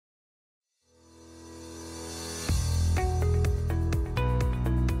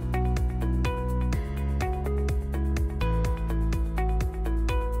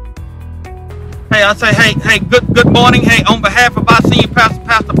Hey, I say, hey, good morning. Hey, on behalf of our senior pastor,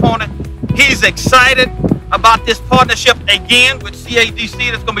 Pastor Pointer, he's excited about this partnership again with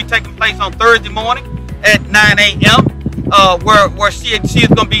CADC that's going to be taking place on Thursday morning at 9 a.m. Where CADC is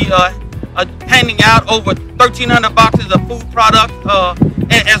going to be handing out over 1,300 boxes of food products,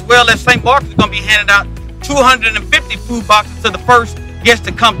 as well as St. Mark's is going to be handing out 250 food boxes to the first guests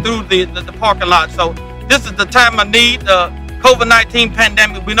to come through the parking lot. So this is the time of need. COVID-19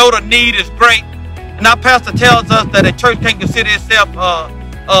 pandemic, we know the need is great, and our pastor tells us that a church can't consider itself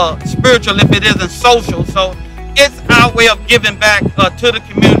spiritual if it isn't social. So it's our way of giving back to the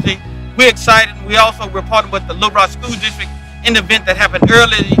community. We're excited. We're partnering with the Little Rock School District in the event that happened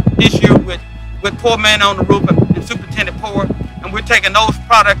earlier this year with Poor Man on the Roof and Superintendent Poor, and we're taking those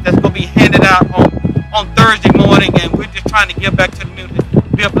products that's going to be handed out on Thursday morning, and we're just trying to give back to the community,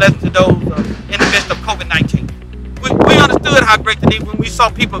 be a blessing to those in the midst of COVID-19. We understood how great the need when we saw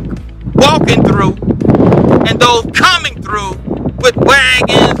people walking through and those coming through with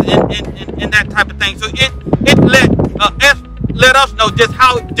wagons and that type of thing. So it let us know just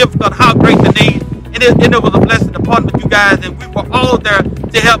how difficult, how great the need. And it was a blessing to partner with you guys, and we were all there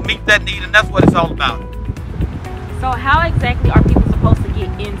to help meet that need, and that's what it's all about. So how exactly are people supposed to get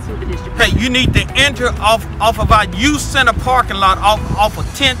into the district? Hey, you need to enter off of our youth center parking lot off of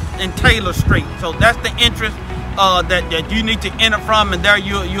 10th and Taylor Street. So that's the entrance that you need to enter from, and there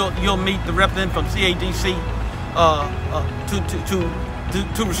you'll meet the representative from CADC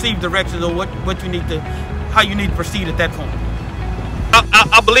to receive directions on what you need to, how you need to proceed at that point.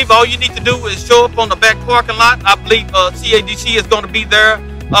 I believe all you need to do is show up on the back parking lot. I believe CADC is going to be there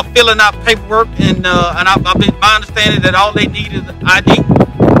filling out paperwork, and my understanding that all they need is ID,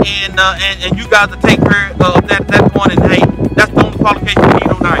 and you guys will take care of that point. And hey, that's the only qualification you need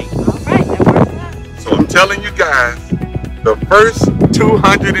on our end. All right, that works out. So I'm telling you guys, the first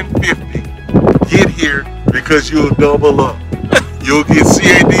 250 get here because you'll double up. You'll get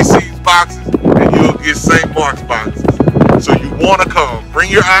CADC's boxes and you'll get St. Mark's boxes. So you want to come,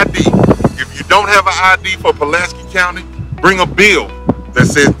 bring your ID. If you don't have an ID for Pulaski County, bring a bill that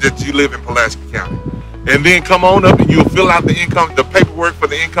says that you live in Pulaski County. And then come on up and you'll fill out the paperwork for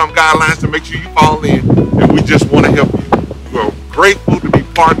the income guidelines to make sure you fall in. And we just want to help you. We're grateful to be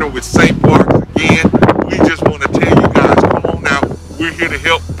partnered with St. Mark's again. We just want to tell you guys, come on out. We're here to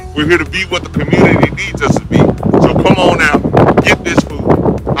help. We're here to be what the community needs us to be. So come on out, get this food.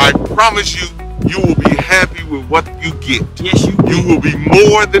 I promise you, you will be happy with what you get. Yes, you will. You will be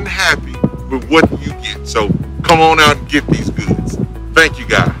more than happy with what you get. So come on out and get these goods. Thank you,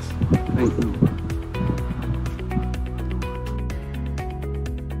 guys. Thank you.